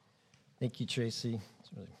Thank you, Tracy.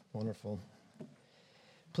 It's really wonderful.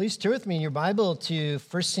 Please turn with me in your Bible to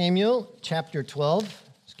 1 Samuel chapter 12.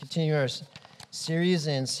 Let's continue our series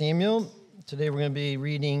in Samuel. Today we're going to be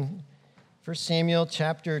reading 1 Samuel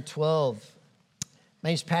chapter 12. My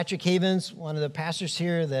name is Patrick Havens, one of the pastors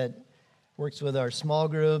here that works with our small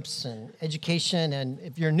groups and education. And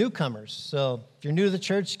if you're newcomers, so if you're new to the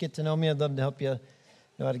church, get to know me. I'd love to help you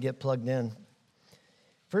know how to get plugged in.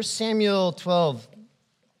 1 Samuel 12.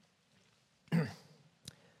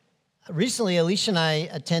 Recently, Alicia and I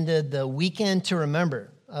attended the Weekend to Remember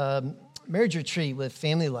marriage retreat with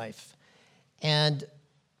Family Life. And if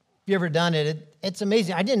you've ever done it, it's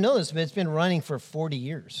amazing. I didn't know this, but it's been running for 40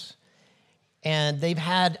 years. And they've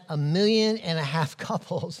had 1.5 million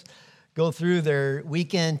couples go through their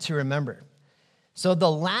Weekend to Remember. So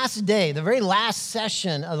the last day, the very last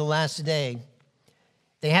session of the last day,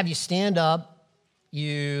 they have you stand up,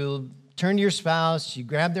 you turn to your spouse, you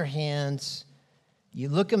grab their hands, you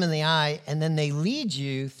look them in the eye, and then they lead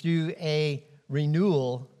you through a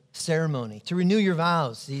renewal ceremony to renew your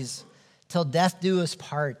vows. These till death do us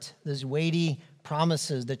part, those weighty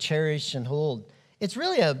promises to cherish and hold. It's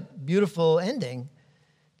really a beautiful ending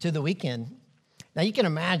to the weekend. Now you can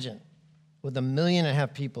imagine with 1.5 million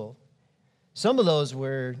people, some of those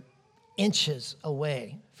were inches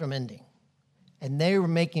away from ending. And they were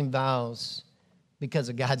making vows because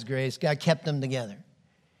of God's grace. God kept them together.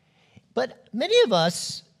 But many of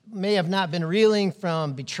us may have not been reeling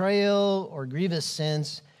from betrayal or grievous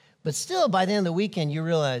sins, but still by the end of the weekend, you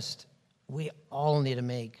realized we all need to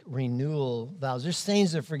make renewal vows. There's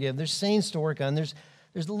things to forgive. There's things to work on. There's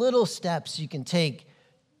little steps you can take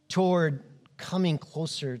toward coming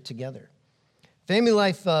closer together. Family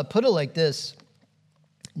Life put it like this: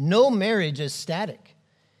 no marriage is static.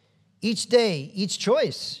 Each day, each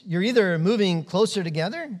choice, you're either moving closer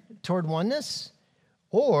together toward oneness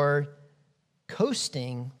or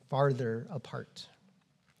coasting farther apart.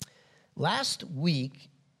 Last week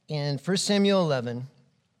in 1 Samuel 11,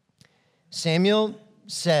 Samuel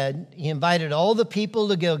said, he invited all the people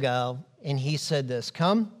to Gilgal, and he said this: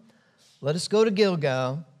 come, let us go to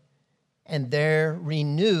Gilgal, and there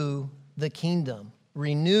renew the kingdom.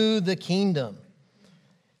 Renew the kingdom.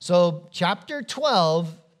 So chapter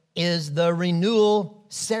 12 is the renewal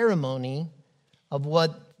ceremony of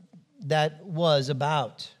what that was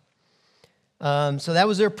about. So that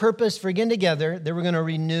was their purpose for getting together. They were going to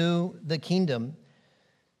renew the kingdom.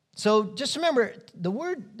 So just remember, the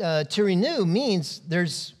word to renew means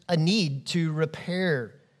there's a need to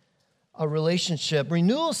repair a relationship.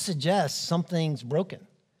 Renewal suggests something's broken.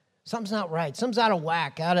 Something's not right. Something's out of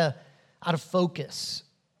whack, out of focus.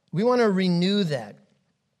 We want to renew that.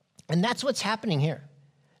 And that's what's happening here.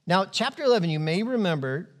 Now, chapter 11, you may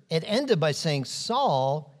remember, it ended by saying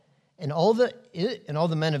Saul and all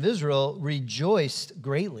the men of Israel rejoiced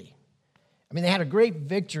greatly. I mean, they had a great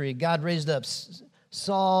victory. God raised up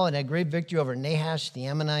Saul and had a great victory over Nahash the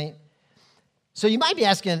Ammonite. So you might be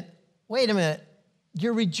asking, wait a minute,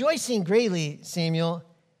 you're rejoicing greatly, Samuel.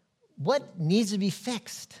 What needs to be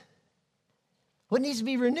fixed? What needs to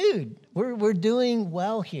be renewed? We're doing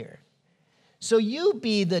well here. So you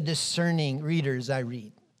be the discerning reader as I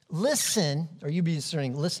read. Listen, or you be the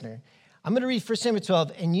discerning listener. I'm going to read 1 Samuel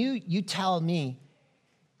 12, and you tell me,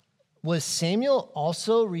 was Samuel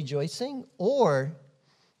also rejoicing? Or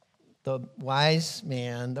the wise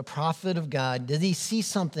man, the prophet of God, did he see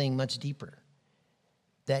something much deeper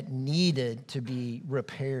that needed to be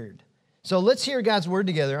repaired? So let's hear God's word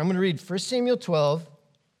together. I'm going to read 1 Samuel 12.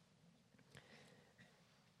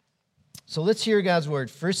 So let's hear God's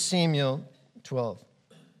word. 1 Samuel 12.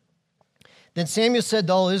 Then Samuel said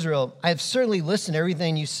to all Israel, I have certainly listened to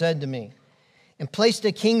everything you said to me and placed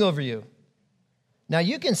a king over you. Now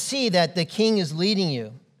you can see that the king is leading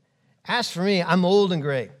you. As for me, I'm old and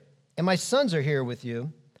gray, and my sons are here with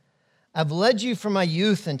you. I've led you from my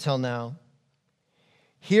youth until now.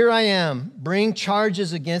 Here I am, bring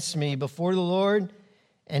charges against me before the Lord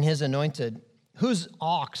and his anointed. Whose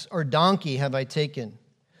ox or donkey have I taken?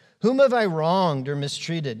 Whom have I wronged or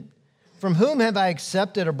mistreated? From whom have I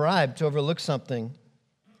accepted a bribe to overlook something?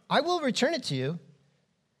 I will return it to you.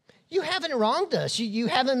 You haven't wronged us. You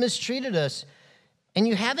haven't mistreated us. And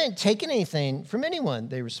you haven't taken anything from anyone,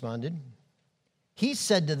 they responded. He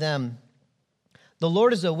said to them, the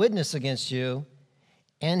Lord is a witness against you,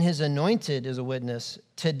 and his anointed is a witness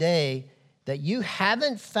today that you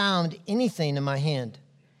haven't found anything in my hand.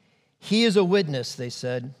 He is a witness, they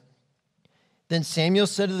said. Then Samuel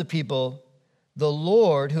said to the people, the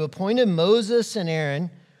Lord who appointed Moses and Aaron,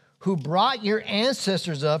 who brought your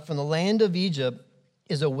ancestors up from the land of Egypt,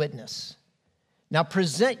 is a witness. Now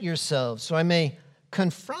present yourselves so I may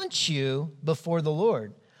confronts you before the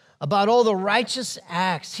Lord about all the righteous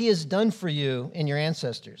acts he has done for you and your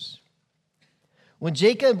ancestors. When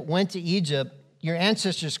Jacob went to Egypt, your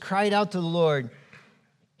ancestors cried out to the Lord.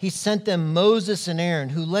 He sent them Moses and Aaron,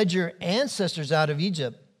 who led your ancestors out of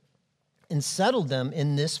Egypt and settled them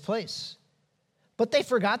in this place. But they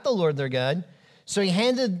forgot the Lord their God, so he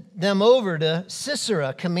handed them over to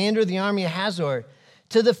Sisera, commander of the army of Hazor,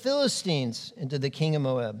 to the Philistines, and to the king of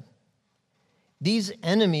Moab. These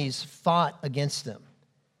enemies fought against them.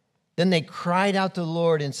 Then they cried out to the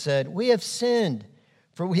Lord and said, "We have sinned,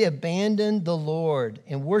 for we abandoned the Lord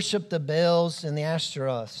and worshiped the Baals and the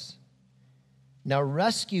Ashtaroths. Now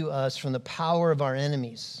rescue us from the power of our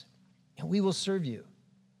enemies, and we will serve you."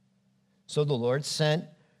 So the Lord sent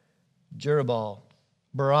Jerubbaal,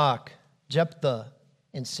 Barak, Jephthah,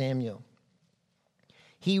 and Samuel.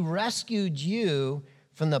 He rescued you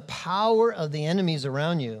from the power of the enemies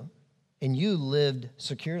around you, and you lived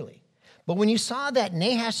securely. But when you saw that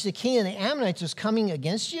Nahash the king of the Ammonites was coming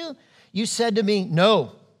against you, you said to me,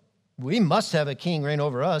 "No, we must have a king reign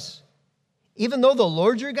over us, even though the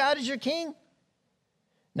Lord your God is your king."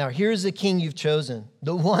 Now here's the king you've chosen,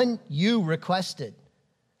 the one you requested.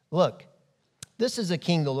 Look, this is the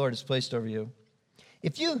king the Lord has placed over you.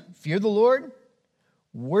 If you fear the Lord,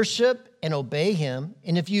 worship and obey him,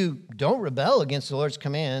 and if you don't rebel against the Lord's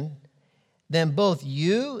command, then both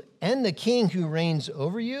you and the king who reigns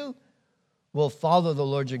over you will follow the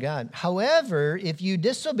Lord your God. However, if you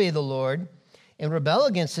disobey the Lord and rebel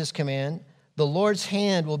against his command, the Lord's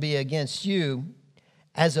hand will be against you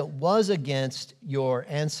as it was against your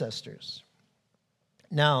ancestors.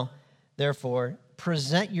 Now, therefore,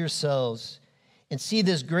 present yourselves and see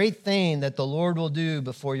this great thing that the Lord will do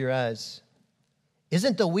before your eyes.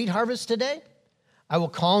 Isn't the wheat harvest today? I will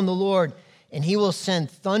call on the Lord, and he will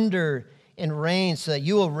send thunder and rain so that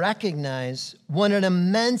you will recognize what an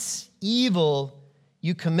immense evil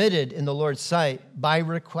you committed in the Lord's sight by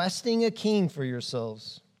requesting a king for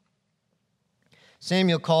yourselves.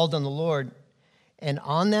 Samuel called on the Lord, and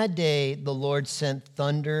on that day the Lord sent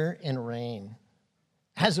thunder and rain.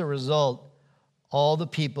 As a result, all the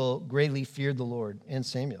people greatly feared the Lord and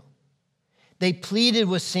Samuel. They pleaded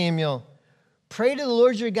with Samuel, "Pray to the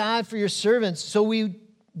Lord your God for your servants so we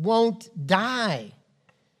won't die.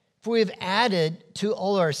 For we have added to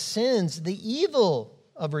all our sins the evil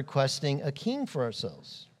of requesting a king for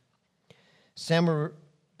ourselves."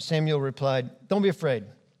 Samuel replied, "Don't be afraid.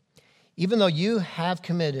 Even though you have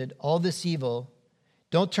committed all this evil,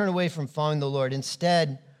 don't turn away from following the Lord.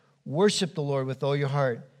 Instead, worship the Lord with all your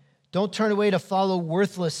heart. Don't turn away to follow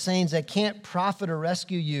worthless sayings that can't profit or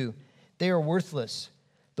rescue you. They are worthless.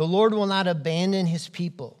 The Lord will not abandon his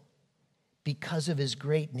people because of his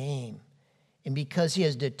great name and because he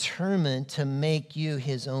has determined to make you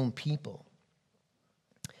his own people.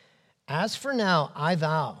 As for now, I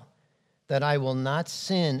vow that I will not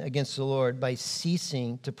sin against the Lord by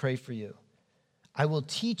ceasing to pray for you. I will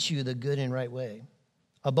teach you the good and right way.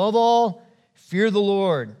 Above all, fear the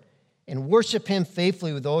Lord and worship him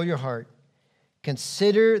faithfully with all your heart.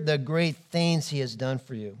 Consider the great things he has done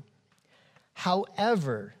for you.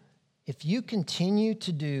 However, if you continue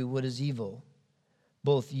to do what is evil,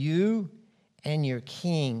 both you and your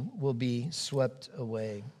king will be swept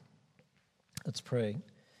away." Let's pray.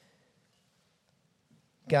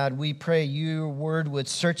 God, we pray your word would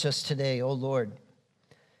search us today, O Lord.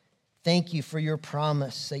 Thank you for your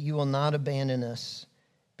promise that you will not abandon us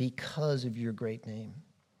because of your great name.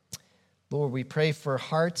 Lord, we pray for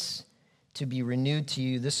hearts to be renewed to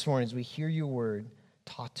you this morning as we hear your word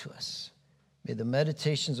taught to us. May the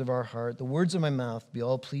meditations of our heart, the words of my mouth be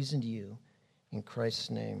all pleasing to you. In Christ's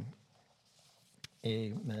name,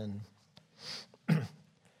 amen.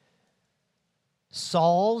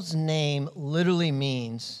 Saul's name literally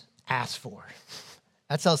means asked for.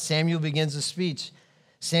 That's how Samuel begins the speech.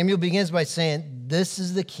 Samuel begins by saying, "This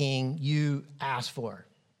is the king you asked for."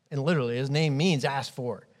 And literally, his name means asked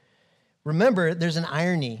for. Remember, there's an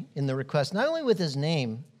irony in the request, not only with his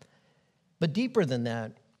name, but deeper than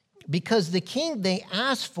that. Because the king they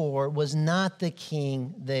asked for was not the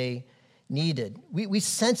king they needed. We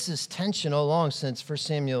sense this tension all along since 1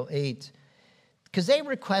 Samuel 8. Because they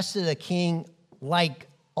requested a king like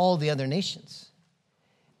all the other nations.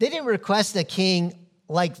 They didn't request a king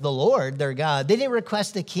like the Lord, their God. They didn't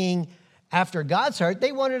request a king after God's heart.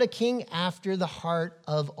 They wanted a king after the heart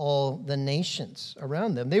of all the nations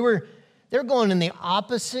around them. They're going in the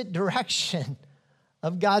opposite direction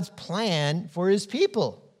of God's plan for his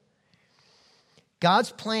people.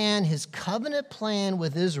 God's plan, his covenant plan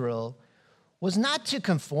with Israel, was not to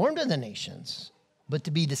conform to the nations, but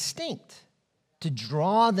to be distinct, to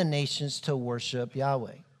draw the nations to worship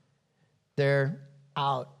Yahweh. They're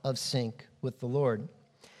out of sync with the Lord.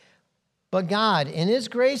 But God, in his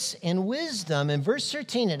grace and wisdom, in verse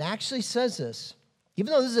 13, it actually says this.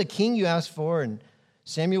 Even though this is a king you asked for and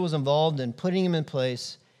Samuel was involved in putting him in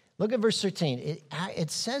place, look at verse 13.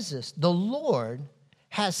 It says this, the Lord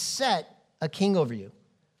has set a king over you.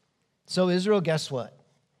 So Israel, guess what?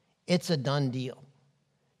 It's a done deal.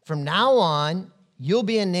 From now on, you'll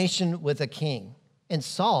be a nation with a king, and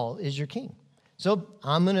Saul is your king. So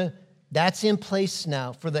that's in place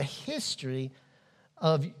now for the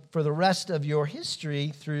rest of your history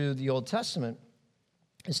through the Old Testament,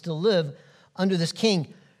 is to live under this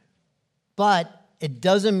king. But it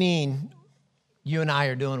doesn't mean you and I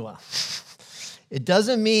are doing well. It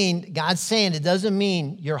doesn't mean, God's saying, it doesn't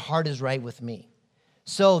mean your heart is right with me.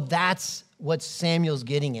 So that's what Samuel's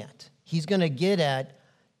getting at. He's going to get at,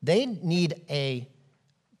 they need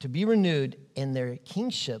to be renewed in their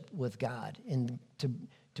kingship with God and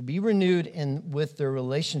to be renewed with their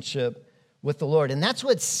relationship with the Lord. And that's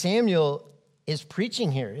what Samuel is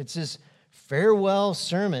preaching here. It's his farewell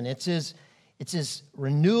sermon. It's his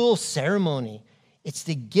renewal ceremony. It's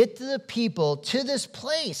to get the people to this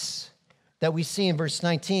place that we see in verse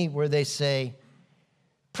 19 where they say,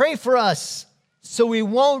 pray for us so we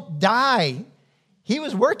won't die. He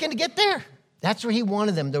was working to get there. That's where he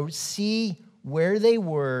wanted them to see where they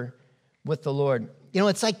were with the Lord. You know,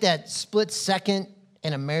 it's like that split second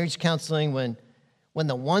in a marriage counseling when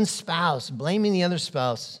the one spouse blaming the other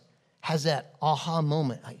spouse has that aha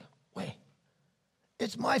moment. Like, wait,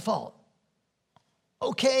 it's my fault.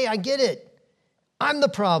 Okay, I get it. I'm the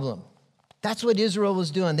problem. That's what Israel was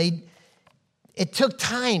doing. It took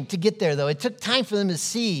time to get there, though. It took time for them to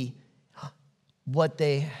see what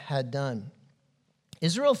they had done.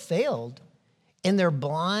 Israel failed in their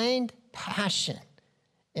blind passion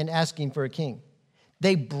in asking for a king.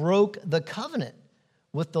 They broke the covenant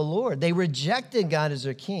with the Lord. They rejected God as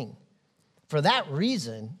their king. For that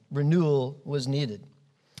reason, renewal was needed.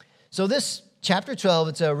 So this chapter 12,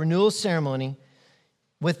 it's a renewal ceremony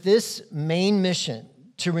with this main mission,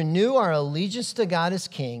 to renew our allegiance to God as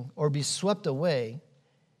king or be swept away,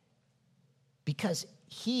 because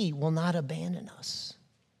he will not abandon us.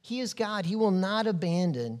 He is God. He will not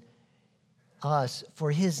abandon us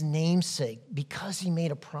for his name's sake, because he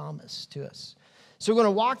made a promise to us. So we're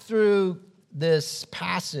going to walk through this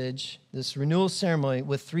passage, this renewal ceremony,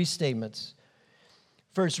 with three statements.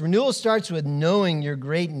 First, renewal starts with knowing your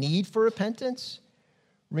great need for repentance.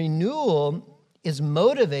 Renewal is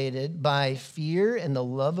motivated by fear and the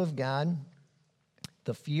love of God,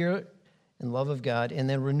 the fear and love of God, and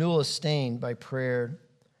then renewal is sustained by prayer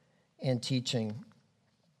and teaching.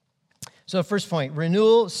 So first point,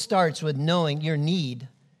 renewal starts with knowing your need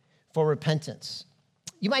for repentance.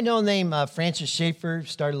 You might know the name Francis Schaeffer,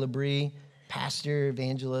 started L'Abri, pastor,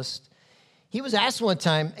 evangelist. He was asked one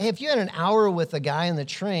time, hey, if you had an hour with a guy on the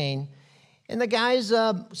train, and the guy's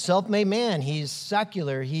a self-made man, he's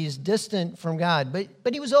secular, he's distant from God,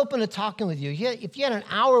 but he was open to talking with you. If you had an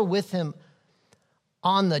hour with him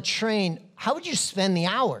on the train, how would you spend the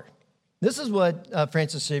hour? This is what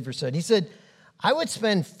Francis Schaeffer said. He said, I would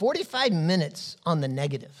spend 45 minutes on the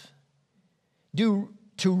negative to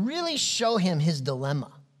really show him his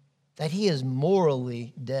dilemma, that he is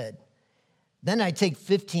morally dead. Then I'd take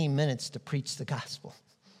 15 minutes to preach the gospel.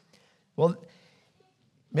 Well,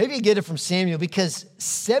 maybe you get it from Samuel, because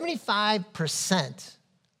 75%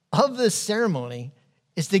 of this ceremony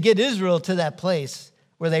is to get Israel to that place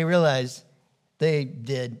where they realize they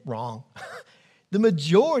did wrong. The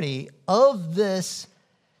majority of this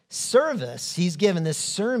service he's given, this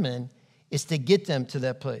sermon, is to get them to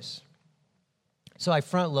that place. So I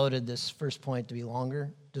front-loaded this first point to be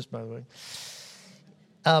longer, just by the way.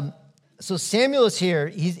 So Samuel is here,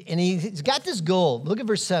 he's got this goal. Look at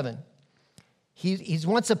verse 7. He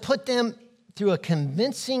wants to put them through a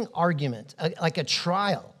convincing argument, like a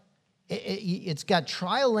trial. It's got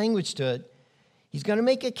trial language to it. He's going to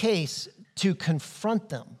make a case to confront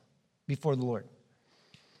them before the Lord.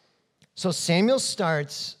 So Samuel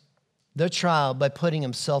starts the trial by putting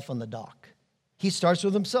himself on the dock. He starts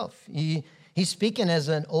with himself. He's speaking as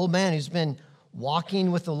an old man who's been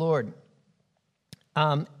walking with the Lord.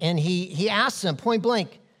 And he asks them point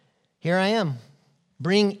blank, here I am.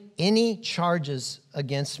 Bring any charges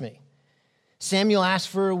against me. Samuel asked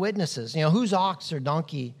for witnesses. You know, whose ox or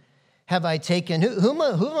donkey have I taken? Whom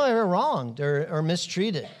have I wronged or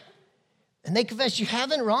mistreated? And they confess, you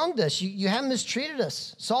haven't wronged us. You haven't mistreated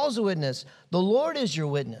us. Saul's a witness. The Lord is your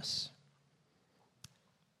witness.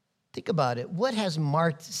 Think about it. What has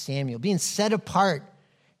marked Samuel? Being set apart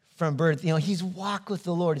from birth. You know, he's walked with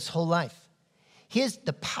the Lord his whole life.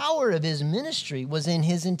 the power of his ministry was in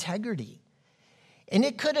his integrity. And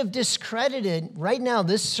it could have discredited, right now,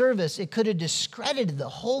 this service, it could have discredited the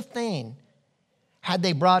whole thing had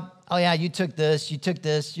they brought, oh yeah, you took this,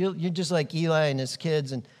 you're just like Eli and his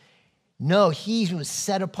kids. And no, he was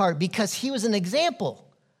set apart because he was an example.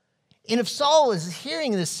 And if Saul was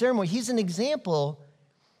hearing this ceremony, he's an example.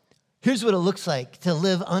 Here's what it looks like to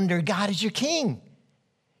live under God as your king.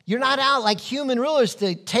 You're not out like human rulers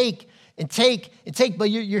to take and take and take, but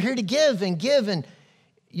you're here to give, and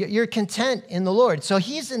you're content in the Lord. So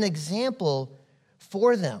he's an example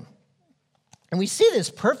for them. And we see this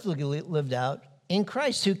perfectly lived out in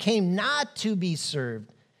Christ, who came not to be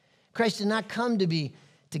served. Christ did not come to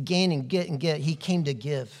gain and get. He came to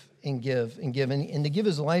give and give and give, and to give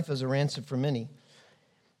his life as a ransom for many.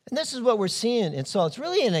 And this is what we're seeing in Saul. It's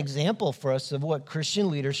really an example for us of what Christian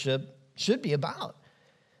leadership should be about.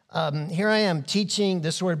 Here I am teaching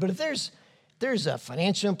this word, but if there's a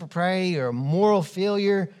financial impropriety or a moral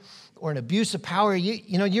failure or an abuse of power,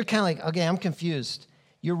 you're kind of like, okay, I'm confused.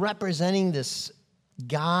 You're representing this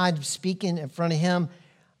God speaking in front of him.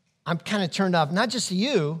 I'm kind of turned off, not just to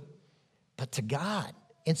you, but to God.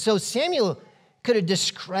 And so Samuel could have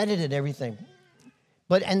discredited everything.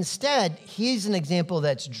 But instead, he's an example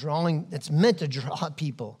that's meant to draw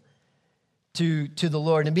people to the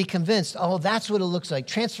Lord and be convinced, oh, that's what it looks like.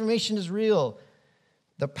 Transformation is real.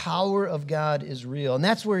 The power of God is real. And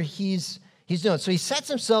that's where he's doing. So he sets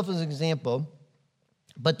himself as an example,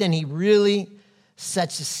 but then he really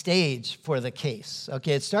sets the stage for the case.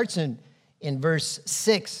 Okay, it starts in verse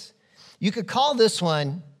 6. You could call this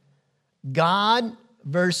one God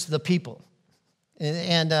versus the people.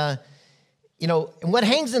 And what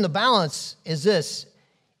hangs in the balance is this.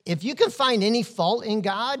 If you can find any fault in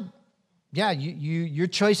God, yeah, your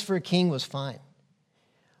choice for a king was fine.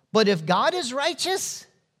 But if God is righteous,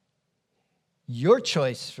 your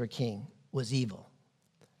choice for king was evil.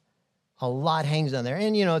 A lot hangs on there.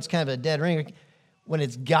 And, it's kind of a dead ringer when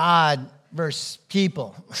it's God versus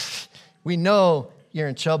people. We know you're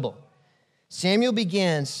in trouble. Samuel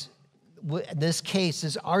begins this case,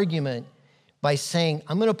 this argument, by saying,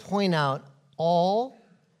 I'm going to point out all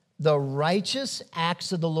the righteous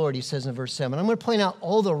acts of the Lord, he says in verse 7. I'm going to point out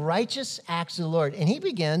all the righteous acts of the Lord. And he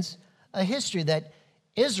begins a history that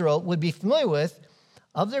Israel would be familiar with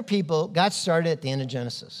of their people. God started at the end of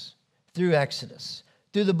Genesis, through Exodus,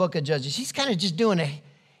 through the book of Judges. He's kind of just doing a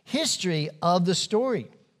history of the story.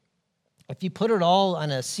 If you put it all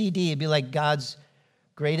on a CD, it'd be like God's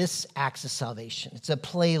greatest acts of salvation. It's a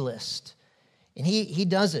playlist. And he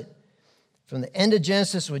does it. From the end of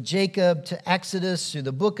Genesis with Jacob to Exodus through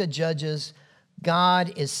the book of Judges,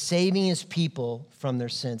 God is saving his people from their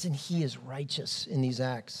sins, and he is righteous in these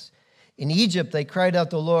acts. In Egypt, they cried out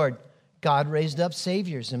to the Lord. God raised up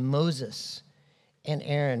saviors in Moses and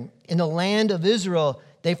Aaron. In the land of Israel,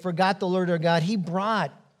 they forgot the Lord their God. He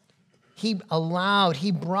brought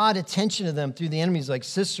attention to them through the enemies like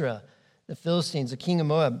Sisera, the Philistines, the king of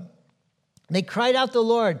Moab. They cried out to the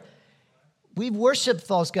Lord. We've worshiped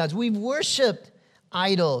false gods. We've worshiped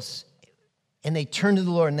idols. And they turned to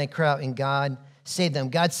the Lord and they cried out, and God saved them.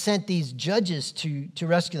 God sent these judges to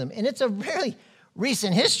rescue them. And it's a very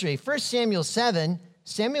recent history. 1 Samuel 7,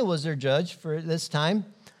 Samuel was their judge for this time.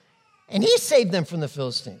 And he saved them from the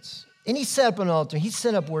Philistines. And he set up an altar. He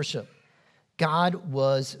set up worship. God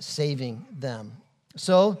was saving them.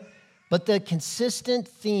 But the consistent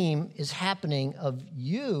theme is happening of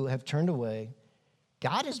you have turned away.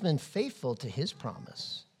 God has been faithful to his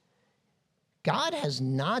promise. God has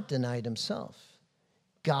not denied himself.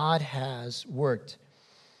 God has worked.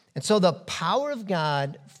 And so the power of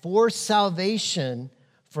God for salvation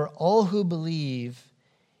for all who believe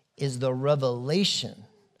is the revelation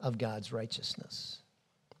of God's righteousness.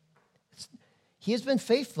 He has been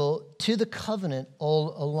faithful to the covenant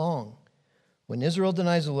all along. When Israel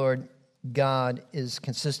denies the Lord, God is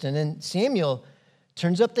consistent. And Samuel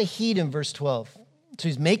turns up the heat in verse 12. So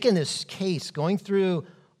he's making this case, going through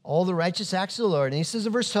all the righteous acts of the Lord. And he says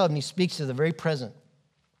in verse 12, and he speaks to the very present.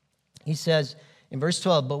 He says in verse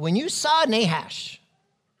 12, but when you saw Nahash,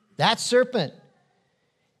 that serpent,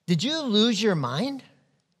 did you lose your mind?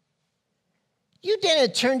 You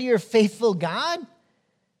didn't turn to your faithful God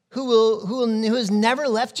who has never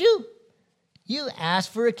left you. You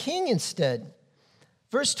asked for a king instead.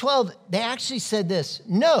 Verse 12, they actually said this,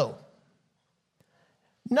 no.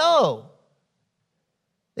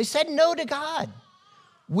 They said no to God.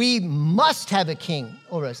 We must have a king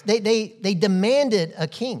over us. They demanded a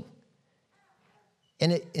king.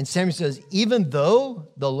 And Samuel says, even though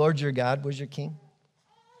the Lord your God was your king.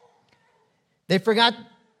 They forgot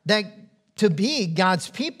that to be God's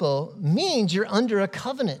people means you're under a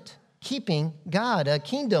covenant, keeping God, a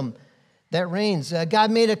kingdom that reigns. God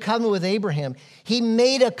made a covenant with Abraham. He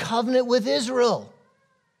made a covenant with Israel.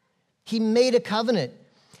 He made a covenant.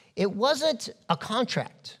 It wasn't a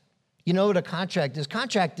contract. You know what a contract is?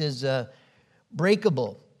 Contract is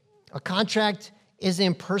breakable. A contract is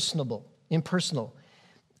impersonal.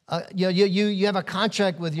 You have a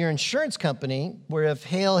contract with your insurance company where if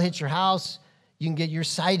hail hits your house, you can get your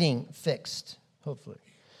siding fixed, hopefully.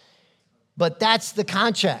 But that's the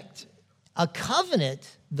contract. A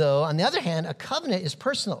covenant, though, on the other hand, a covenant is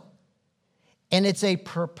personal. And it's a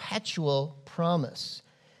perpetual promise.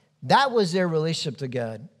 That was their relationship to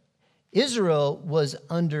God. Israel was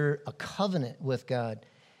under a covenant with God.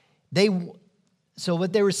 So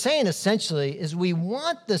what they were saying essentially is we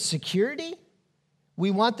want the security,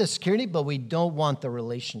 but we don't want the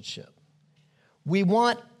relationship. We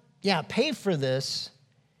want, pay for this,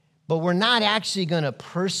 but we're not actually going to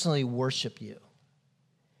personally worship you.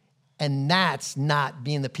 And that's not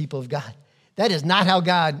being the people of God. That is not how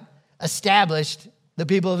God established the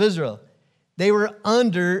people of Israel. They were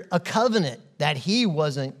under a covenant that he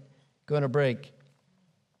wasn't going to break.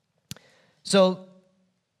 So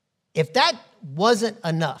if that wasn't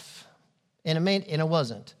enough, and it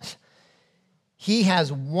wasn't, he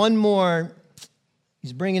has one more.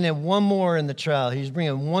 He's bringing in one more in the trial. He's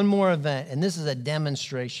bringing one more event, and this is a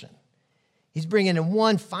demonstration. He's bringing in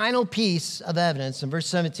one final piece of evidence. In verse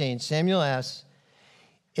 17, Samuel asks,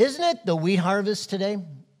 isn't it the wheat harvest today?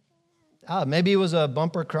 Maybe it was a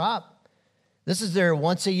bumper crop. This is their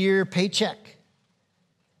once-a-year paycheck.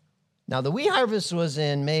 Now, the wheat harvest was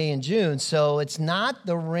in May and June, so it's not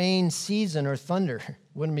the rain season or thunder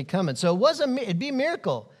wouldn't be coming. So it'd be a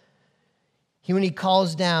miracle when he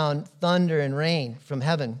calls down thunder and rain from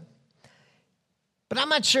heaven. But I'm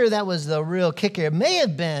not sure that was the real kicker. It may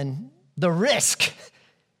have been the risk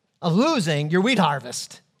of losing your wheat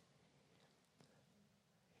harvest.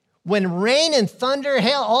 When rain and thunder,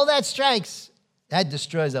 hail, all that strikes, that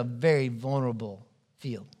destroys a very vulnerable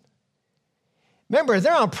field. Remember,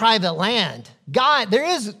 they're on private land. God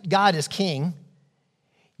is king.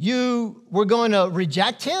 You were going to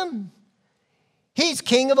reject him? He's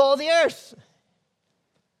king of all the earth.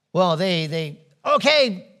 Well, we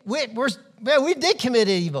did commit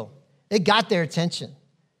evil. It got their attention.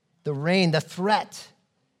 The rain, the threat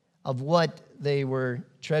of what they were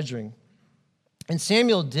treasuring. And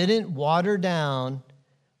Samuel didn't water down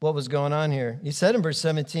what was going on here. He said in verse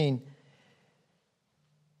 17,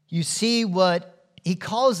 you see what he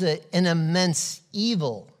calls it, an immense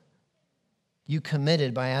evil you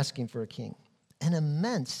committed by asking for a king. An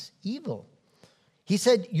immense evil. He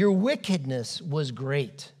said, your wickedness was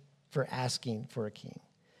great for asking for a king.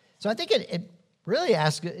 So I think it really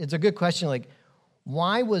it's a good question, like,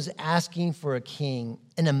 why was asking for a king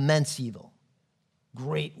an immense evil?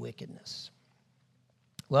 Great wickedness.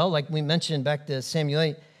 Well, like we mentioned back to Samuel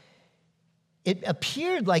 8, it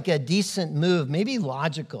appeared like a decent move, maybe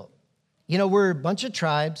logical. We're a bunch of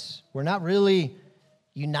tribes. We're not really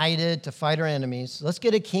united to fight our enemies. Let's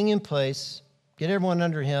get a king in place, get everyone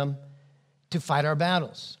under him to fight our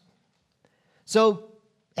battles. So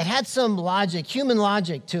it had some logic, human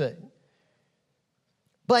logic to it.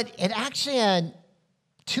 But it actually had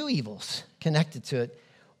two evils connected to it.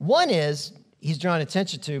 One is, he's drawing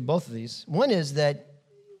attention to both of these. One is that,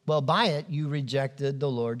 by it, you rejected the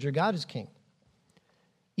Lord your God as king.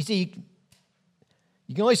 You see,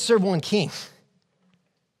 you can only serve one king.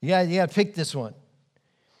 You got to pick this one.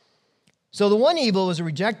 So the one evil was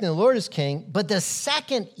rejecting the Lord as king, but the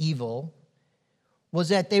second evil was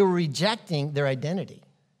that they were rejecting their identity.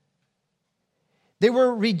 They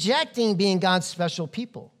were rejecting being God's special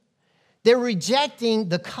people. They were rejecting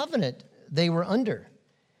the covenant they were under.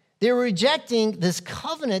 They were rejecting this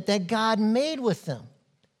covenant that God made with them.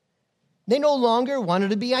 They no longer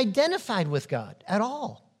wanted to be identified with God at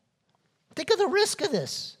all. Think of the risk of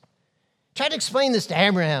this. Try to explain this to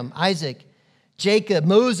Abraham, Isaac, Jacob,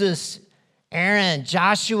 Moses, Aaron,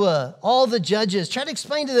 Joshua, all the judges. Try to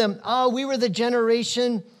explain to them, we were the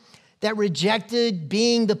generation that rejected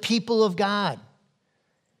being the people of God.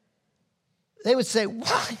 They would say,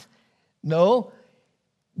 what? No.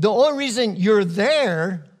 The only reason you're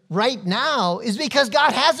there right now is because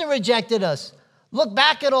God hasn't rejected us. Look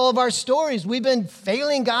back at all of our stories. We've been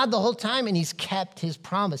failing God the whole time, and he's kept his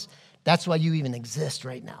promise. That's why you even exist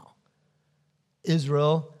right now.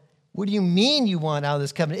 Israel, what do you mean you want out of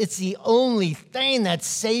this covenant? It's the only thing that's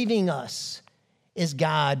saving us is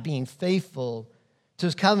God being faithful to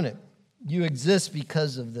his covenant. You exist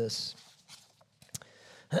because of this.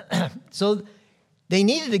 So They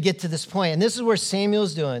needed to get to this point, and this is where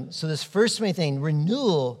Samuel's doing. So this first main thing,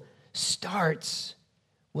 renewal, starts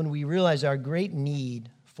when we realize our great need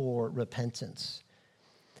for repentance.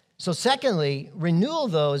 So secondly, renewal,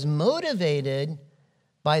 though, is motivated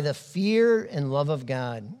by the fear and love of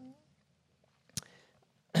God.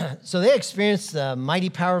 So they experienced the mighty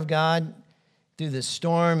power of God through this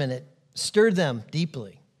storm, and it stirred them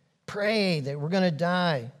deeply. Pray that we're going to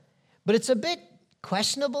die. But it's a bit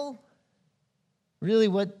questionable, really,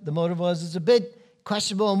 what the motive was. It's a bit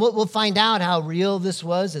questionable, and we'll find out how real this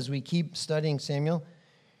was as we keep studying Samuel.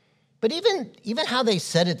 But even how they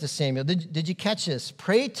said it to Samuel, did you catch this?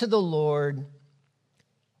 Pray to the Lord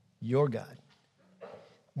your God.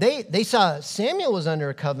 They saw Samuel was under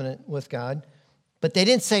a covenant with God, but they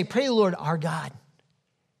didn't say, pray to the Lord our God.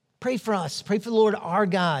 Pray for us. Pray for the Lord our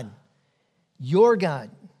God, your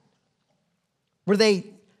God. Were they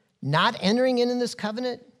not entering in this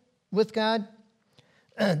covenant with God?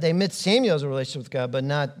 They admit Samuel has a relationship with God, but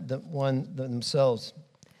not the one themselves.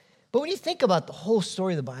 But when you think about the whole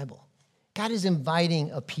story of the Bible, God is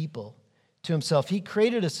inviting a people to himself. He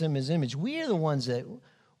created us in his image. We are the ones that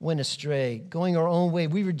went astray, going our own way.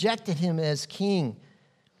 We rejected him as king.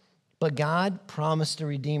 But God promised a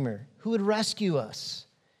Redeemer who would rescue us.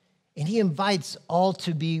 And he invites all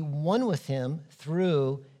to be one with him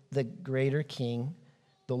through the greater King,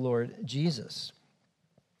 the Lord Jesus.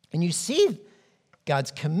 And you see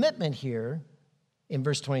God's commitment here in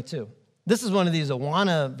verse 22. This is one of these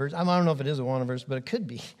Awana verses. I don't know if it is a Awana verse, but it could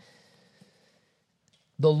be.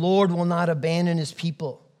 The Lord will not abandon his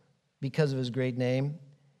people because of his great name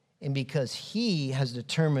and because he has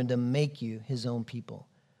determined to make you his own people.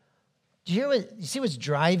 Do you see what's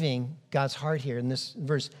driving God's heart here in this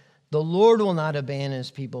verse? The Lord will not abandon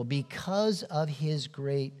his people because of his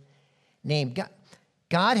great name.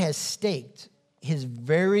 God has staked his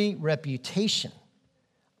very reputation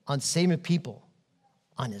on saving people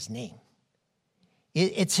on his name.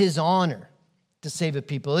 It's his honor to save a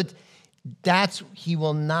people. He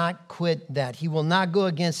will not quit that. He will not go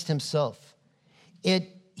against himself.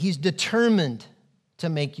 He's determined to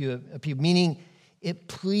make you a people, meaning it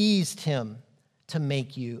pleased him to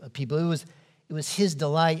make you a people. It was his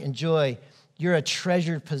delight and joy. You're a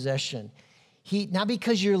treasured possession. Not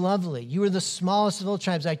because you're lovely. You were the smallest of all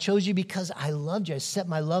tribes. I chose you because I loved you. I set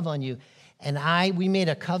my love on you. And we made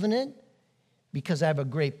a covenant because I have a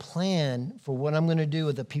great plan for what I'm going to do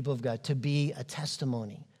with the people of God, to be a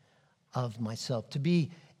testimony of myself, to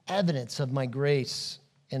be evidence of my grace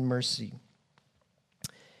and mercy.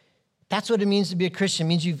 That's what it means to be a Christian. It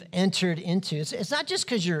means you've entered into. It's not just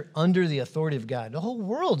because you're under the authority of God. The whole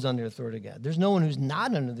world's under the authority of God. There's no one who's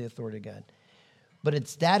not under the authority of God. But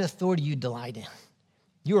it's that authority you delight in.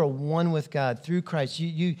 You are one with God through Christ.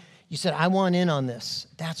 You said, I want in on this.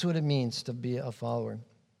 That's what it means to be a follower.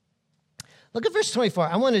 Look at verse 24.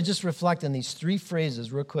 I want to just reflect on these three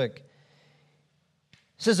phrases real quick.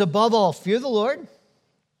 It says, above all, fear the Lord,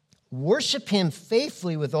 worship him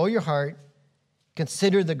faithfully with all your heart,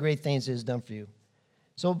 consider the great things he has done for you.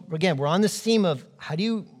 So again, we're on this theme of how do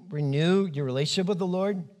you renew your relationship with the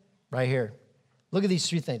Lord? Right here. Look at these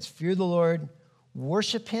three things. Fear the Lord,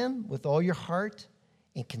 worship him with all your heart,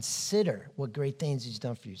 and consider what great things he's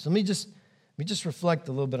done for you. So let me just reflect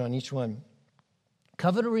a little bit on each one.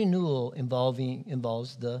 Covenant renewal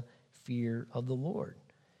involves the fear of the Lord.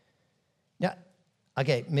 Now,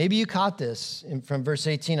 okay, maybe you caught this from verse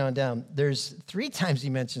 18 on down. There's 3 times he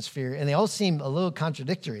mentions fear, and they all seem a little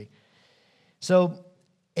contradictory. So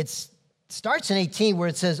it starts in 18 where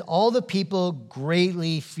it says, all the people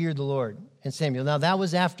greatly feared the Lord and Samuel. Now, that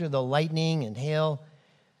was after the lightning and hail.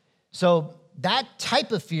 So that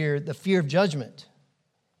type of fear, the fear of judgment,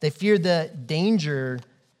 they feared the danger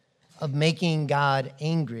of making God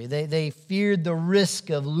angry. They feared the risk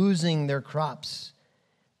of losing their crops.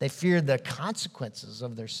 They feared the consequences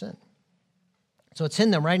of their sin. So it's in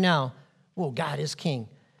them right now. Whoa, God is king.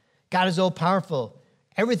 God is all-powerful.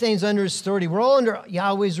 Everything's under his authority. We're all under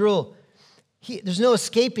Yahweh's rule. There's no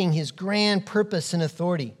escaping his grand purpose and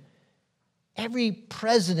authority. Every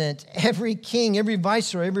president, every king, every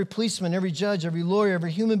viceroy, every policeman, every judge, every lawyer,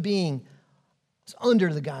 every human being is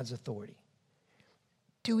under the God's authority.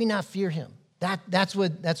 Do we not fear him? That's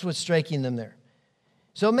what's striking them there.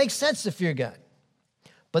 So it makes sense to fear God.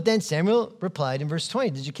 But then Samuel replied in verse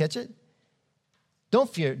 20. Did you catch it?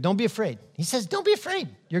 Don't fear. Don't be afraid. He says, don't be afraid.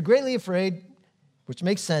 You're greatly afraid, which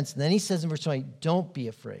makes sense. And then he says in verse 20, don't be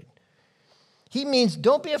afraid. He means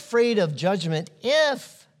don't be afraid of judgment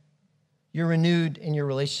if you're renewed in your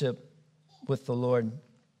relationship with the Lord.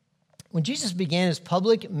 When Jesus began his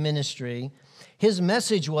public ministry, his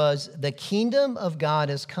message was, the kingdom of God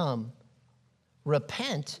has come.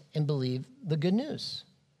 repent and believe the good news.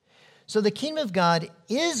 So the kingdom of God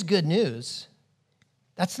is good news.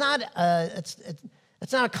 That's not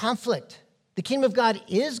a conflict. The kingdom of God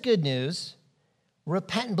is good news.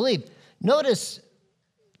 Repent and believe. Notice,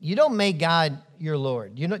 you don't make God your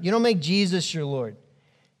Lord. You don't make Jesus your Lord.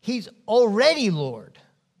 He's already Lord.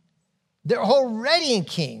 They're already in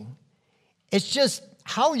King. It's just,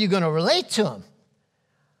 how are you going to relate to him?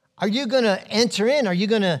 Are you going to enter in? Are you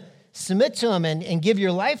going to submit to him and give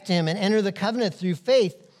your life to him and enter the covenant through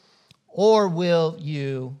faith? Or will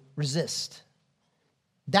you resist?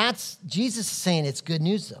 That's, Jesus is saying it's good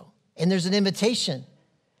news though. And there's an invitation,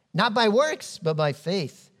 not by works, but by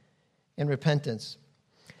faith and repentance.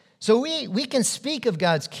 So we can speak of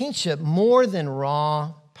God's kingship more than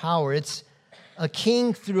raw power. It's a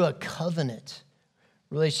king through a covenant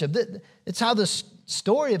relationship. It's how the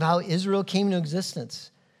story of how Israel came into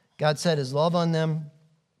existence. God set his love on them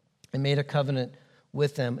and made a covenant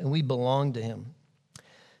with them, and we belong to him.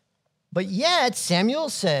 But yet, Samuel will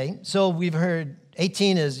say, so we've heard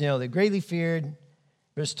 18 is, they're greatly feared.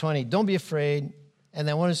 Verse 20, don't be afraid. And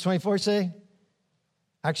then what does 24 say?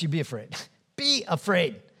 Actually, be afraid. Be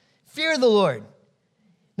afraid. Fear the Lord.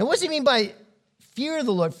 Now, what does he mean by fear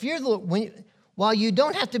the Lord? Fear the Lord. While you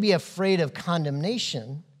don't have to be afraid of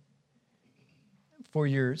condemnation for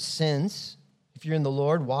your sins, if you're in the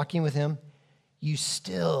Lord, walking with him, you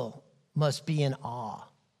still must be in awe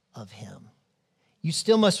of him. You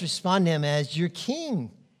still must respond to him as your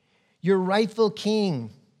king, your rightful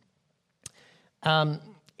king.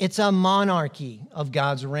 It's a monarchy of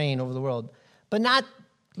God's reign over the world, but not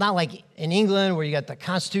like in England where you got the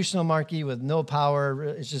constitutional monarchy with no power.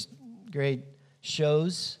 It's just great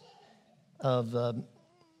shows of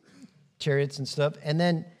chariots and stuff. And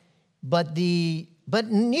then, but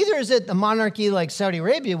neither is it the monarchy like Saudi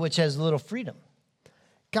Arabia, which has little freedom.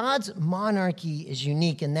 God's monarchy is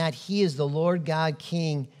unique in that he is the Lord God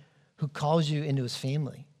King who calls you into his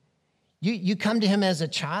family. You come to him as a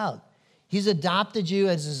child. He's adopted you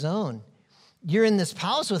as his own. You're in this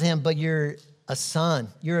palace with him, but you're a son,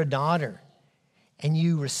 you're a daughter, and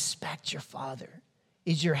you respect your father.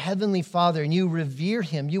 He's your heavenly father, and you revere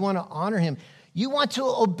him. You want to honor him. You want to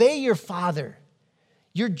obey your father.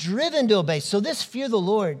 You're driven to obey. So this fear of the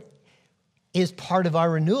Lord is part of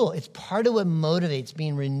our renewal. It's part of what motivates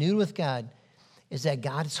being renewed with God, is that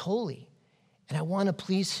God is holy, and I want to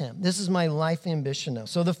please him. This is my life ambition now.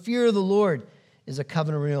 So the fear of the Lord is a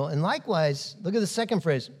covenant renewal. And likewise, look at the second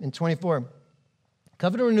phrase in 24.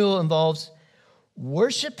 Covenant renewal involves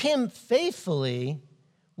worship him faithfully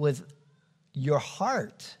with your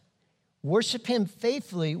heart. Worship him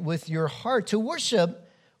faithfully with your heart. To worship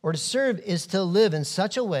or to serve is to live in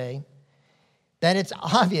such a way that it's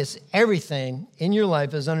obvious everything in your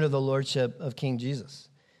life is under the lordship of King Jesus.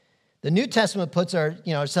 The New Testament puts our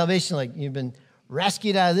salvation like you've been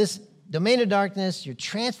rescued out of this domain of darkness. You're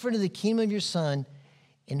transferred to the kingdom of your Son,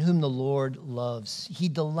 in whom the Lord loves. He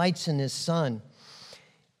delights in his Son.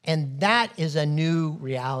 And that is a new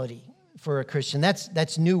reality for a Christian.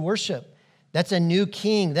 That's new worship. That's a new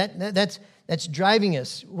king. That's driving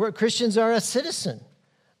us. Christians are a citizen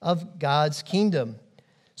of God's kingdom.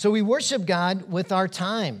 So we worship God with our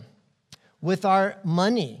time, with our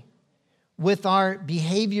money, with our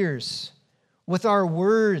behaviors, with our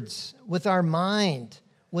words, with our mind,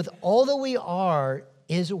 with all that we are,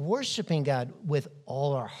 is worshiping God with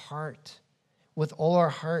all our heart, with all our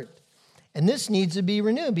heart. And this needs to be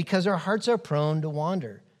renewed because our hearts are prone to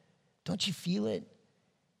wander. Don't you feel it?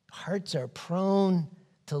 Hearts are prone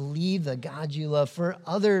to leave the God you love for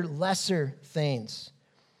other lesser things.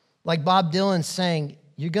 Like Bob Dylan saying,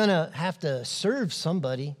 you're going to have to serve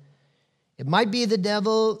somebody. It might be the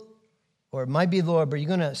devil or it might be the Lord, but you're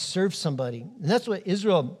going to serve somebody. And that's what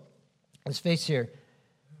Israel is faced here.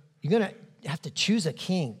 You're going to have to choose a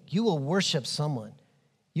king. You will worship someone.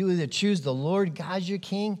 You either choose the Lord God your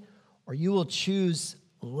king, or you will choose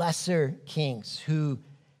lesser kings who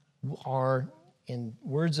are, in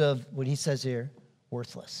words of what he says here,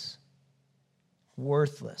 worthless.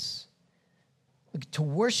 Worthless. To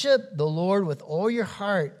worship the Lord with all your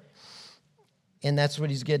heart, and that's what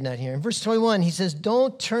he's getting at here. In verse 21, he says,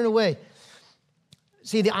 don't turn away.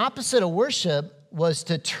 See, the opposite of worship was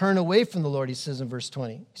to turn away from the Lord, he says in verse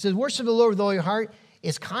 20. He says, worship the Lord with all your heart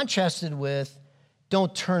is contrasted with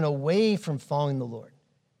don't turn away from following the Lord.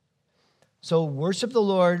 So worship the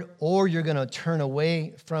Lord or you're going to turn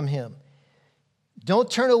away from him.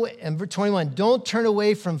 Don't turn away, and verse 21, don't turn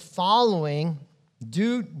away from following,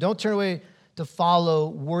 don't turn away to follow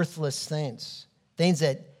worthless things. Things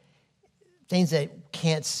that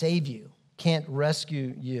can't save you, can't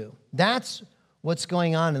rescue you. That's what's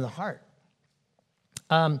going on in the heart.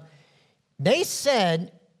 They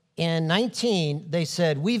said in 19, they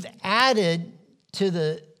said, we've added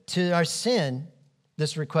to our sin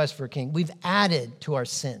this request for a king. We've added to our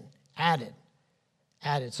sin. Added.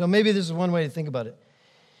 So maybe this is one way to think about it.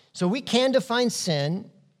 So we can define sin,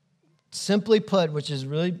 simply put, which is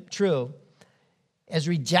really true, as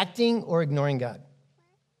rejecting or ignoring God.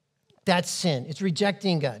 That's sin. It's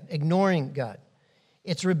rejecting God, ignoring God.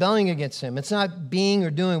 It's rebelling against him. It's not being or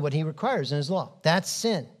doing what he requires in his law. That's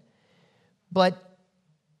sin. But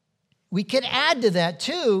we could add to that,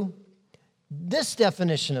 too, this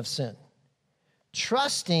definition of sin.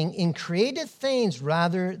 Trusting in created things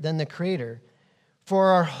rather than the Creator for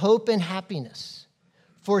our hope and happiness,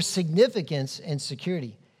 for significance and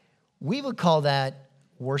security. We would call that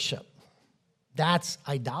worship. That's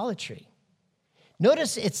idolatry.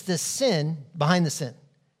 Notice it's the sin behind the sin.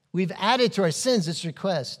 We've added to our sins this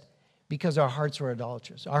request because our hearts were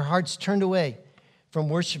idolatrous. Our hearts turned away from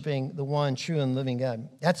worshiping the one true and living God.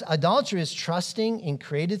 That's idolatry, is trusting in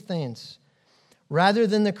created things rather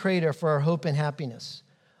than the Creator for our hope and happiness,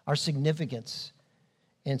 our significance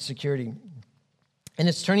and security. And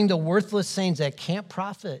it's turning to worthless things that can't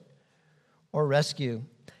profit or rescue.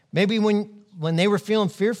 Maybe when they were feeling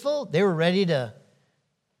fearful, they were ready to,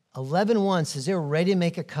 11:1 says they were ready to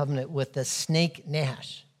make a covenant with the snake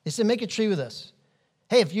Nahash. They said, make a treaty with us.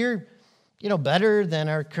 Hey, if you're, better than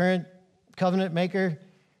our current covenant maker,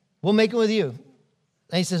 we'll make it with you.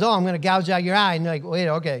 And he says, I'm going to gouge out your eye. And they're like, wait,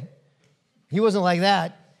 okay. He wasn't like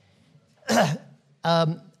that.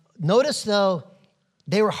 Notice, though,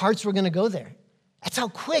 their hearts were going to go there. That's how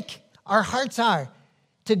quick our hearts are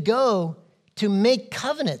to go to make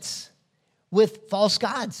covenants with false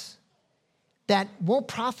gods that won't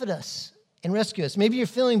profit us and rescue us. Maybe you're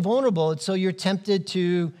feeling vulnerable, and so you're tempted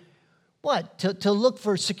to what? To look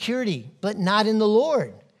for security, but not in the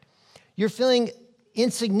Lord. You're feeling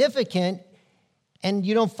insignificant, and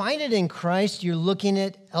you don't find it in Christ. You're looking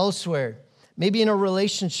at elsewhere, maybe in a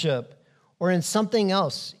relationship or in something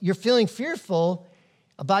else. You're feeling fearful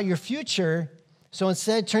about your future, so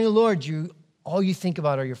instead, turn to the Lord. All you think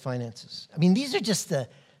about are your finances. I mean, these are just the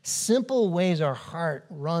simple ways our heart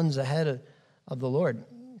runs ahead of the Lord.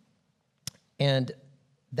 And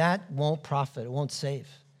that won't profit. It won't save.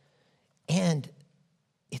 And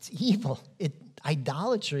it's evil.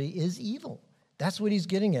 Idolatry is evil. That's what he's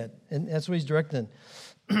getting at. And that's what he's directing.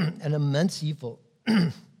 An immense evil.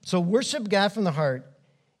 So worship God from the heart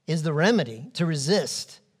is the remedy to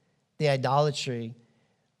resist the idolatry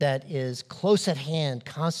that is close at hand,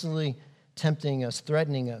 constantly tempting us,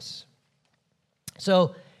 threatening us.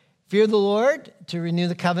 So fear the Lord, to renew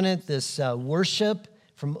the covenant, this worship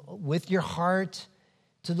with your heart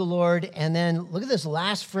to the Lord. And then look at this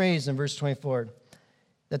last phrase in verse 24,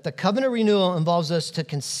 that the covenant renewal involves us to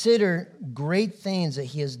consider great things that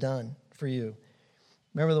he has done for you.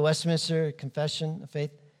 Remember the Westminster Confession of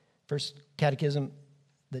Faith, First Catechism?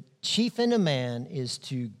 The chief end of man is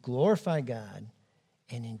to glorify God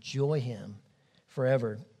and enjoy him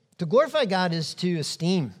forever. To glorify God is to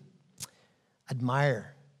esteem,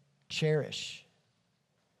 admire, cherish,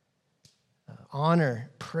 honor,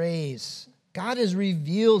 praise. God has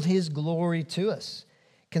revealed his glory to us.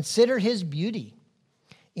 Consider his beauty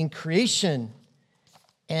in creation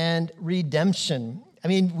and redemption. I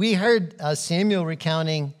mean, we heard Samuel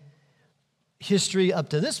recounting history up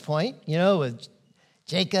to this point, with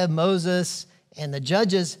Jacob, Moses, and the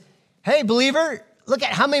judges. Hey, believer, look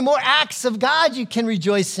at how many more acts of God you can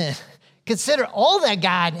rejoice in. Consider all that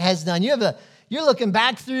God has done. You're looking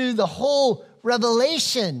back through the whole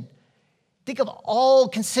Revelation.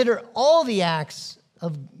 Consider all the acts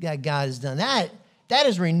that God has done. That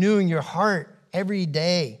is renewing your heart every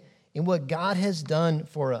day in what God has done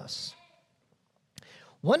for us.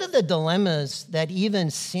 One of the dilemmas that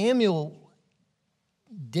even Samuel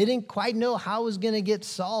didn't quite know how it was going to get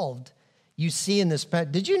solved, you see in this.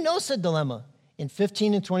 Did you notice a dilemma in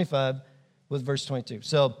 15 and 25 with verse 22?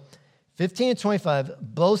 So 15 and 25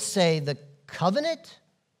 both say the covenant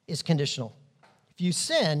is conditional. If you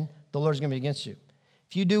sin, the Lord's going to be against you.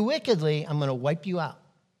 If you do wickedly, I'm going to wipe you out.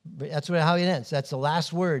 That's how it ends. That's the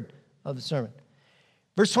last word of the sermon.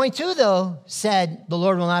 Verse 22, though, said the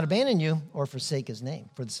Lord will not abandon you or forsake his name,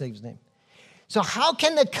 for the sake of his name. So how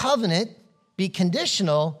can the covenant be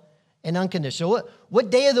conditional and unconditional? What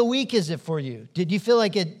day of the week is it for you? Did you feel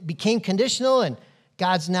like it became conditional and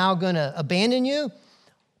God's now going to abandon you?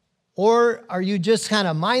 Or are you just kind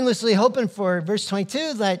of mindlessly hoping for, verse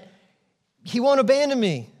 22, that he won't abandon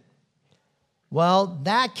me? Well,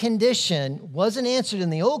 that condition wasn't answered in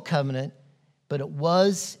the old covenant, but it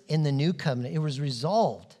was in the new covenant. It was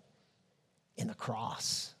resolved in the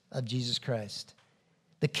cross of Jesus Christ.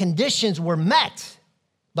 The conditions were met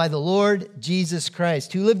by the Lord Jesus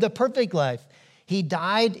Christ, who lived a perfect life. He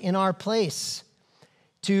died in our place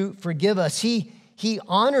to forgive us. He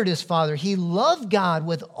honored his Father. He loved God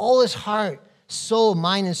with all his heart, soul,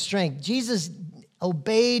 mind, and strength. Jesus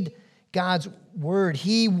obeyed God's word.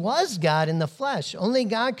 He was God in the flesh. Only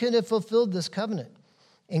God could have fulfilled this covenant,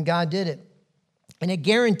 and God did it. And it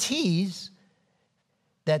guarantees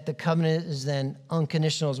that the covenant is then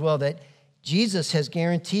unconditional as well, that Jesus has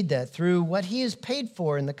guaranteed that through what he has paid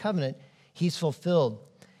for in the covenant, he's fulfilled.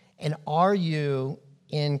 And are you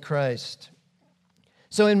in Christ?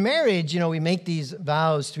 So in marriage, we make these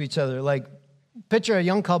vows to each other. Like, picture a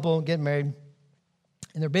young couple getting married,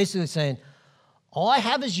 and they're basically saying, all I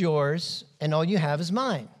have is yours, and all you have is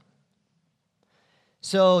mine.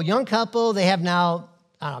 So young couple, they have now,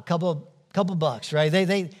 a couple bucks, right?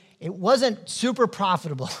 It wasn't super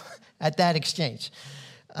profitable at that exchange.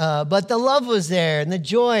 But the love was there and the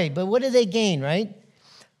joy. But what did they gain, right?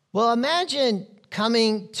 Well, imagine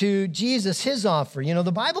coming to Jesus, his offer.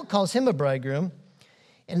 The Bible calls him a bridegroom,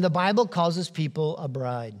 and the Bible calls his people a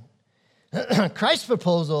bride. Christ's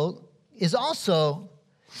proposal is also,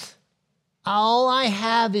 all I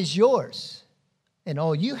have is yours, and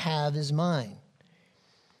all you have is mine.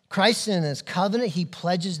 Christ in his covenant, he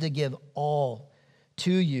pledges to give all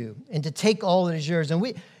to you and to take all that is yours. And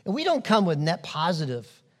we don't come with net positive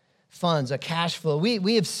funds, a cash flow.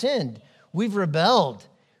 We have sinned. We've rebelled.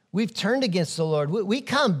 We've turned against the Lord. We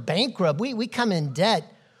come bankrupt. We come in debt.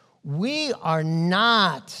 We are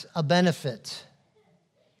not a benefit.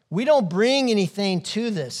 We don't bring anything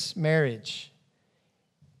to this marriage.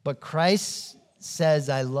 But Christ says,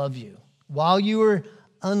 I love you. While you were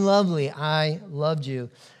unlovely, I loved you.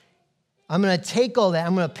 I'm going to take all that.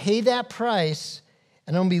 I'm going to pay that price,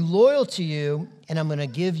 and I'm going to be loyal to you, and I'm going to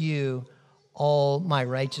give you all my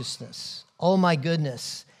righteousness, all my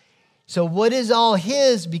goodness. So what is all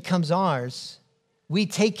his becomes ours. We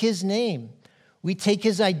take his name. We take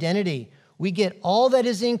his identity. We get all that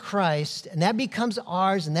is in Christ, and that becomes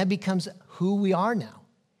ours, and that becomes who we are now.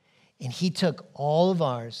 And he took all of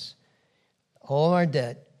ours, all of our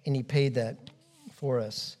debt, and he paid that for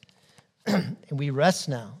us. And we rest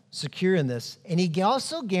now, secure in this. And he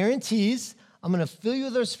also guarantees, I'm going to fill you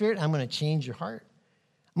with the Spirit, and I'm going to change your heart.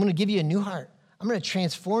 I'm going to give you a new heart. I'm going to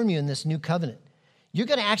transform you in this new covenant. You're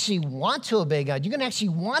going to actually want to obey God. You're going to actually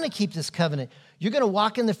want to keep this covenant. You're going to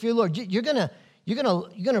walk in the fear of the Lord. You're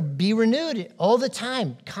going to be renewed all the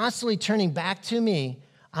time, constantly turning back to me.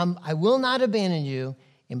 I will not abandon you,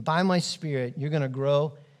 and by my Spirit, you're going to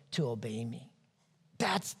grow to obey me.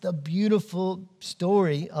 That's the beautiful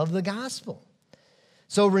story of the gospel.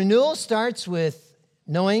 So renewal starts with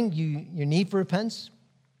knowing your need for repentance.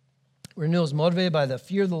 Renewal is motivated by the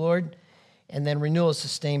fear of the Lord, and then renewal is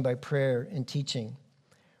sustained by prayer and teaching.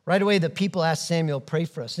 Right away, the people ask Samuel, pray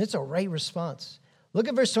for us, and it's a right response. Look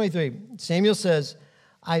at verse 23. Samuel says,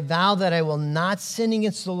 I vow that I will not sin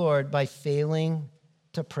against the Lord by failing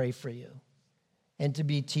to pray for you and to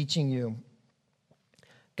be teaching you.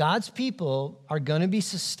 God's people are going to be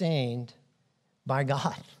sustained by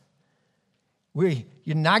God.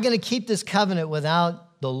 You're not going to keep this covenant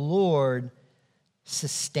without the Lord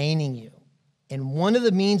sustaining you. And one of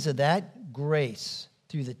the means of that, grace,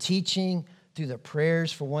 through the teaching, through the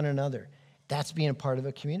prayers for one another. That's being a part of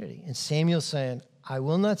a community. And Samuel's saying, I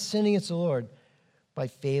will not sin against the Lord by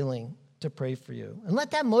failing to pray for you. And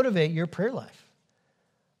let that motivate your prayer life.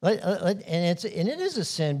 And it is a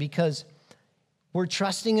sin because we're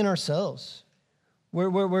trusting in ourselves.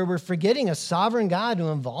 We're forgetting a sovereign God to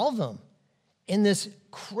involve them in this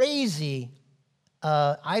crazy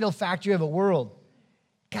idol factory of a world.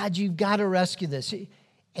 God, you've got to rescue this.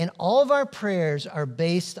 And all of our prayers are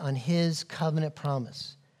based on his covenant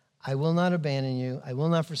promise. I will not abandon you. I will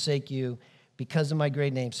not forsake you because of my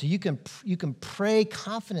great name. So you can pray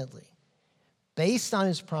confidently based on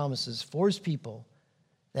his promises for his people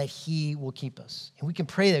that he will keep us. And we can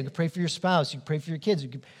pray that. You can pray for your spouse. You can pray for your kids. You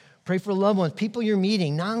can pray for loved ones, people you're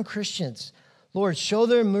meeting, non-Christians. Lord, show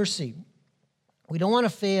their mercy. We don't want to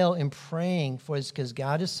fail in praying for this because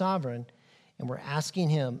God is sovereign, and we're asking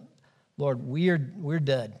him, Lord, we're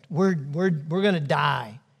dead. We're going to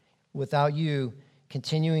die without you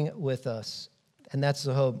continuing with us. And that's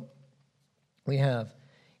the hope we have.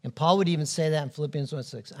 And Paul would even say that in Philippians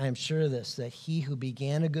 1:6. I am sure of this, that he who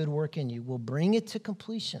began a good work in you will bring it to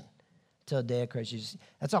completion till the day of Christ Jesus.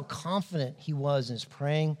 That's how confident he was in his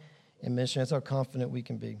praying and mission. That's how confident we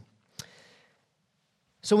can be.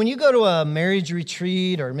 So when you go to a marriage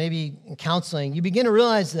retreat or maybe in counseling, you begin to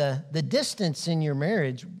realize the distance in your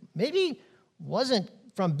marriage maybe wasn't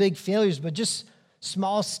from big failures, but just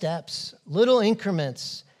small steps, little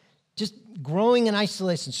increments, just growing in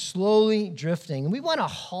isolation, slowly drifting. And we want to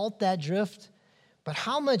halt that drift, but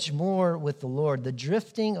how much more with the Lord, the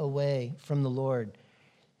drifting away from the Lord.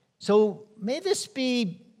 So may this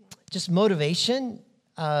be just motivation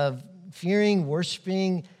of fearing,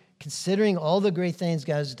 worshiping, considering all the great things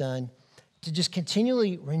God has done, to just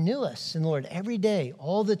continually renew us in the Lord every day,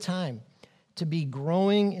 all the time, to be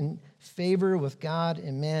growing in favor with God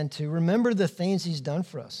and man, to remember the things he's done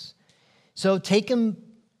for us. So take him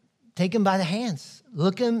by the hands.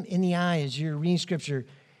 Look him in the eye as you're reading Scripture.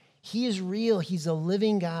 He is real. He's a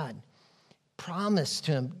living God. Promise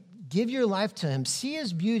to him. Give your life to him. See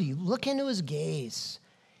his beauty. Look into his gaze.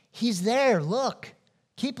 He's there. Look.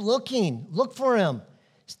 Keep looking. Look for him.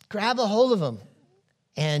 Grab a hold of him,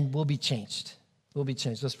 and we'll be changed. We'll be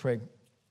changed. Let's pray.